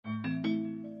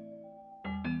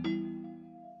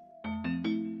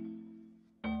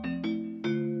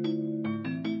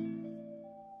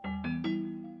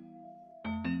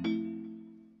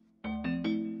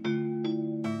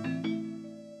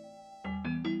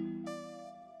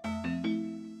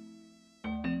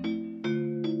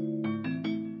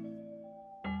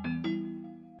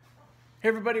Hey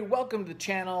everybody, welcome to the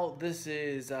channel. This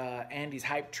is Andy's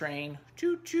Hype Train,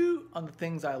 choo-choo, on the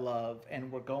things I love,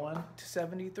 and we're going to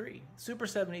 73. Super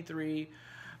 73,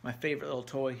 my favorite little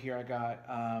toy here I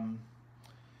got.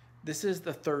 This is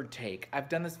the third take. I've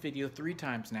done this video 3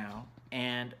 times now,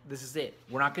 and this is it.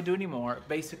 We're not gonna do any more.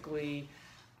 Basically,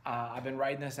 I've been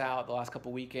riding this out the last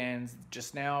couple weekends.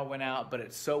 Just now I went out, but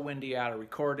it's so windy out, I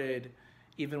recorded.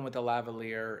 Even with the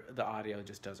lavalier, the audio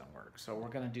just doesn't work. So we're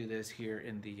gonna do this here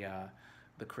in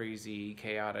the crazy,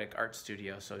 chaotic art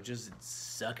studio. So just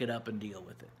suck it up and deal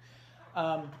with it.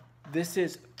 This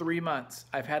is 3 months.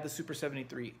 I've had the Super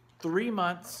 73 3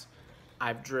 months.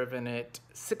 I've driven it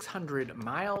 600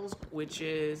 miles, which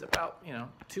is about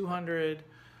 200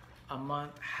 a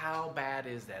month. How bad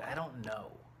is that? I don't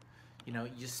know.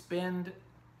 You spend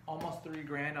almost 3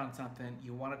 grand on something.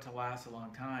 You want it to last a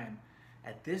long time.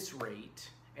 At this rate,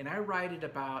 and I ride it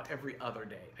about every other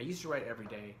day. I used to ride it every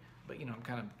day, but I'm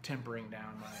kind of tempering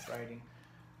down my riding.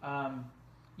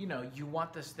 You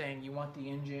want this thing, you want the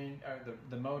engine, or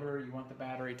the motor, you want the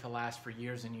battery to last for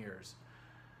years and years.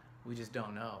 We just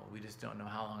don't know. We just don't know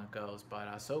how long it goes.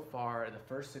 But so far, the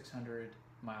first 600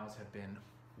 miles have been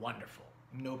wonderful.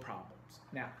 No problems.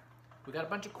 Now, we got a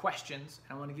bunch of questions,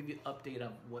 and I want to give you an update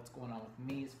on what's going on with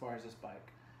me as far as this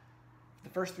bike. The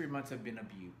first 3 months have been a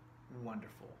beaut.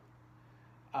 Wonderful.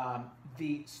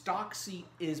 The stock seat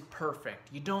is perfect.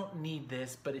 You don't need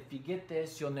this, but if you get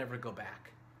this, you'll never go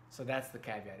back. So that's the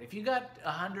caveat. If you got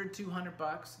 100, 200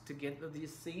 bucks to get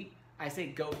this seat, I say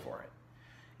go for it.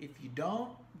 If you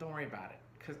don't worry about it.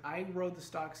 Because I rode the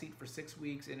stock seat for 6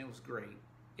 weeks and it was great.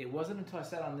 It wasn't until I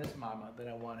sat on this mama that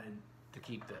I wanted to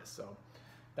keep this. So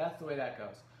that's the way that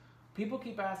goes. People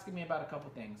keep asking me about a couple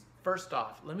things. First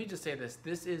off, let me just say this.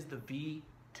 This is the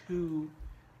V2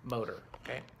 motor,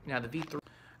 okay? Now the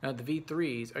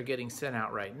V3s are getting sent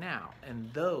out right now,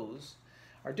 and those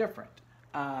are different.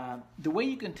 The way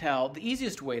you can tell, the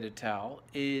easiest way to tell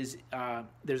is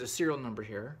there's a serial number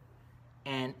here,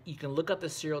 and you can look up the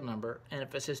serial number, and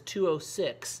if it says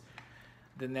 206,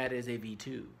 then that is a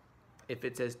V2. If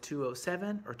it says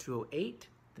 207 or 208,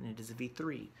 then it is a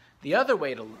V3. The other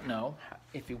way to know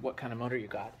what kind of motor you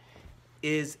got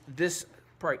is this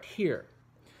part here.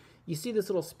 You see this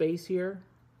little space here?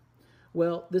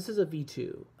 Well, this is a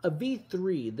V2. A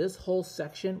V3, this whole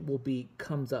section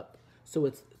comes up, so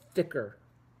it's thicker.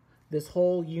 This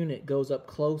whole unit goes up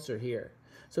closer here.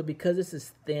 So because this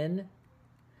is thin,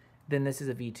 then this is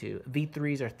a V2.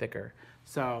 V3s are thicker.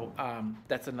 So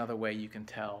that's another way you can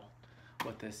tell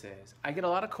what this is. I get a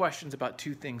lot of questions about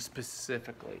 2 things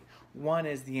specifically. One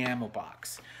is the ammo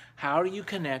box. How do you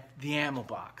connect the ammo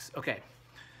box? Okay.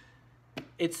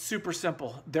 It's super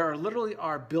simple. There literally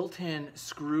are built-in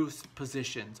screw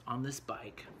positions on this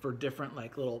bike for different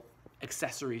little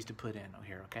accessories to put in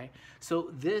here, okay? So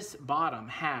this bottom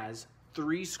has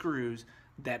 3 screws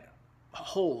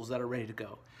holes that are ready to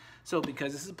go. So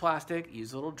because this is plastic,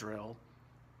 use a little drill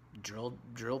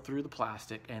through the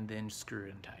plastic and then screw it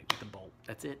in tight with the bolt.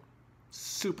 That's it.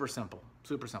 Super simple,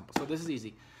 super simple. So this is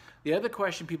easy. The other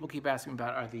question people keep asking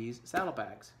about are these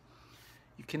saddlebags.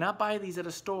 You cannot buy these at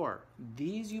a store.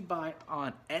 These you buy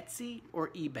on Etsy or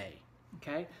eBay,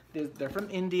 okay? They're from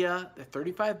India, they're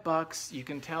 35 bucks. You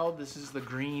can tell this is the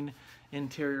green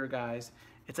interior, guys.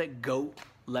 It's like goat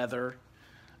leather.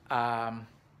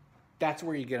 That's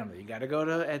where you get them. You gotta go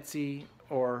to Etsy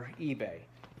or eBay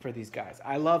for these guys.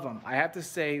 I love them. I have to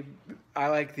say, I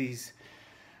like these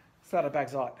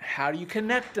saddlebags a lot. How do you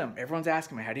connect them? Everyone's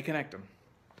asking me, how do you connect them?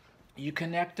 You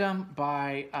connect them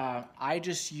by, I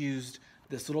just used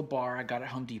this little bar I got at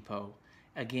Home Depot.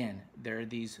 Again, there are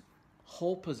these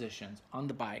hole positions on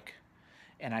the bike,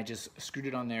 and I just screwed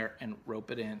it on there and not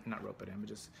rope it in, but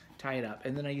just tie it up.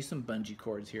 And then I use some bungee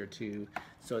cords here too,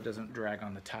 so it doesn't drag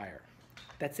on the tire.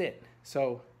 That's it.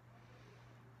 So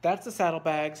that's the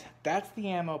saddlebags, that's the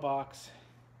ammo box.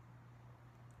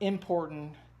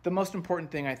 Important. The most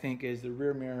important thing I think is the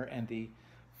rear mirror and the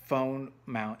phone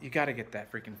mount. You got to get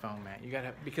that freaking phone mount. You got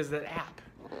to, because of the app.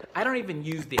 I don't even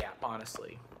use the app,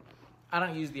 honestly. I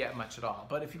don't use the app much at all.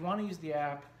 But if you want to use the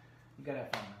app, you got to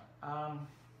have phone mount.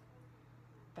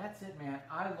 That's it, man.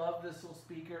 I love this little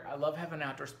speaker. I love having an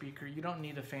outdoor speaker. You don't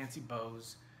need a fancy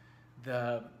Bose.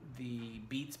 The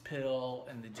Beats Pill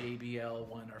and the JBL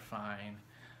one are fine.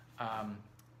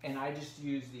 And I just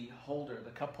use the holder,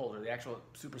 the cup holder, the actual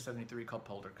Super 73 cup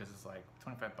holder, because it's like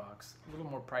 25 bucks. A little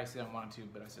more pricey than I wanted to,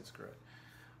 but I said screw it.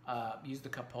 Use the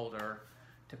cup holder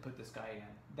to put this guy in.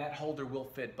 That holder will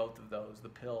fit both of those, the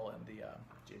Pill and the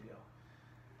JBL.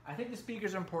 I think the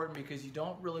speakers are important because you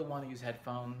don't really want to use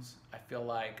headphones. I feel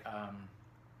like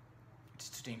it's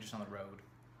too dangerous on the road.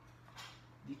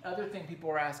 The other thing people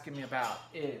were asking me about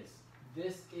is,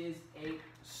 this is a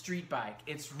street bike.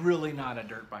 It's really not a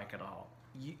dirt bike at all.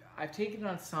 I've taken it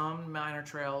on some minor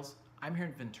trails. I'm here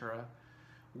in Ventura,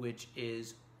 which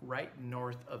is right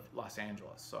north of Los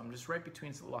Angeles. So I'm just right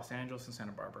between Los Angeles and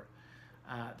Santa Barbara.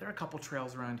 There are a couple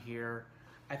trails around here.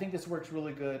 I think this works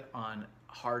really good on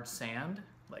hard sand,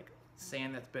 like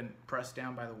sand that's been pressed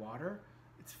down by the water.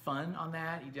 It's fun on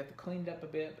that. You have to clean it up a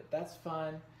bit, but that's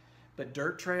fun. But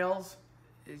dirt trails,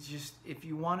 it's just, if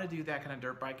you want to do that kind of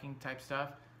dirt biking type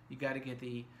stuff, you got to get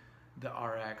the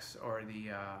RX or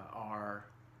the R,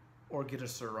 or get a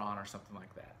Sur-Ron or something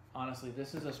like that. Honestly,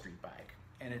 this is a street bike,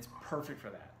 and it's perfect for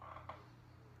that.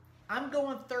 I'm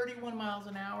going 31 miles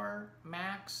an hour,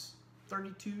 max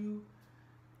 32.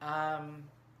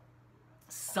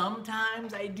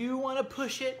 Sometimes I do want to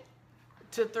push it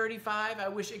to 35. I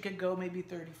wish it could go maybe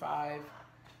 35.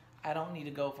 I don't need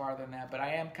to go farther than that, but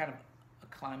I am kind of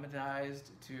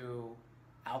acclimatized to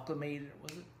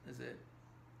is it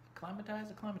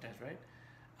acclimatized,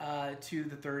 right? To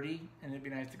the 30, and it'd be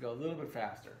nice to go a little bit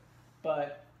faster.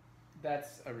 But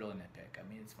that's a real nitpick. I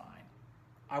mean, it's fine.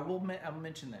 I'll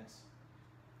mention this.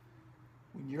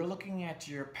 When you're looking at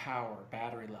your power,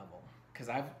 battery level, because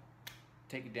I've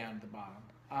taken it down to the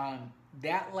bottom,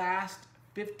 that last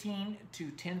 15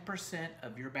 to 10%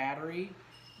 of your battery,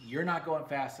 you're not going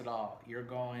fast at all. You're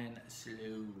going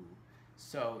slow.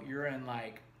 So you're in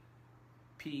like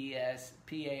PAS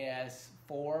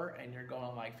 4, and you're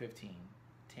going like 15,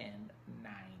 10,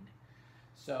 9.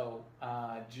 So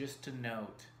just to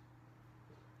note,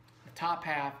 the top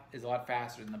half is a lot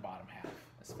faster than the bottom half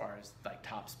as far as like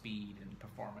top speed and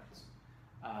performance.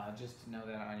 Just to know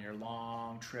that on your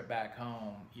long trip back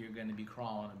home, you're going to be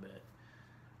crawling a bit.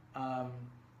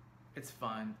 It's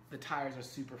fun. The tires are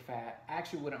super fat. I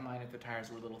actually wouldn't mind if the tires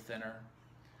were a little thinner.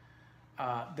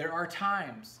 There are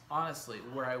times, honestly,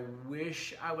 where I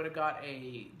wish I would have got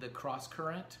the Cross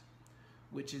Current,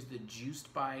 which is the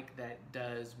juiced bike that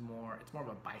does more, it's more of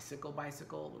a bicycle,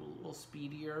 a little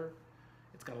speedier.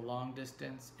 It's got a long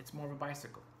distance. It's more of a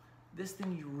bicycle. This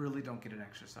thing, you really don't get an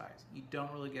exercise. You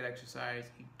don't really get exercise.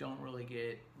 You don't really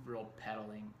get real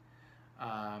pedaling.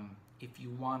 If you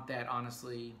want that,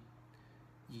 honestly,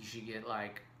 you should get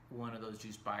like one of those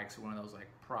juice bikes or one of those like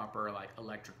proper like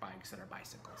electric bikes that are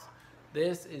bicycles.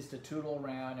 This is to tootle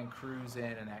around and cruise in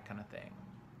and that kind of thing.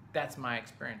 That's my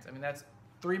experience. I mean, that's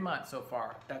 3 months so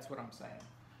far. That's what I'm saying.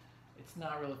 It's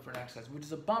not really for an exercise, which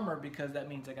is a bummer because that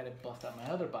means I got to bust out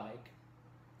my other bike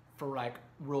for like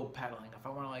real pedaling. If I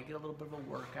want to like get a little bit of a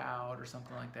workout or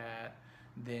something like that,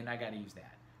 then I got to use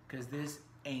that because this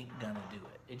ain't gonna do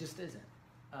it. It just isn't.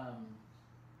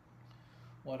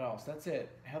 What else? That's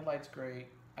it. Headlights great.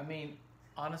 I mean,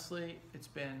 honestly, it's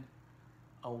been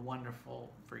a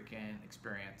wonderful freaking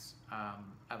experience.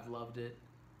 I've loved it,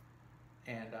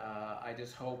 and I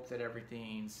just hope that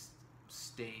everything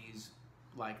stays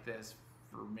like this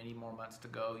for many more months to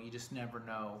go. You just never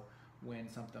know when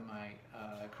something might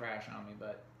crash on me,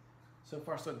 but so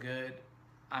far so good.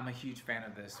 I'm a huge fan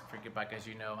of this freaking bike. As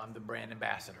you know, I'm the brand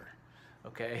ambassador.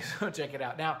 Okay, so check it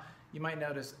out. Now, you might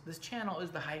notice this channel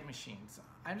is the hype machines.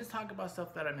 I'm just talking about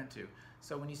stuff that I'm into.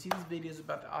 So when you see these videos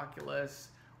about the Oculus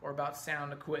or about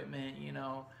sound equipment, you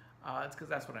know, it's because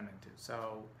that's what I'm into.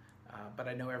 So, but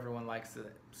I know everyone likes the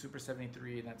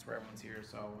SUPER73, and that's where everyone's here.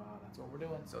 So that's what we're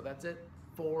doing. So that's it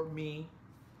for me.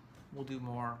 We'll do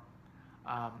more.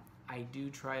 I do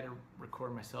try to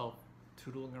record myself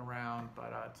tootling around,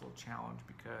 but it's a little challenge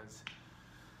because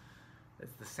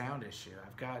it's the sound issue.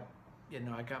 I've got, you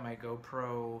know, I got my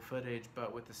GoPro footage,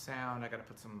 but with the sound, I got to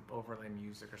put some overlay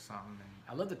music or something. And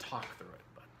I love to talk through it,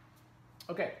 but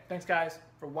okay. Thanks guys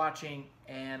for watching,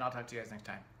 and I'll talk to you guys next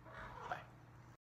time.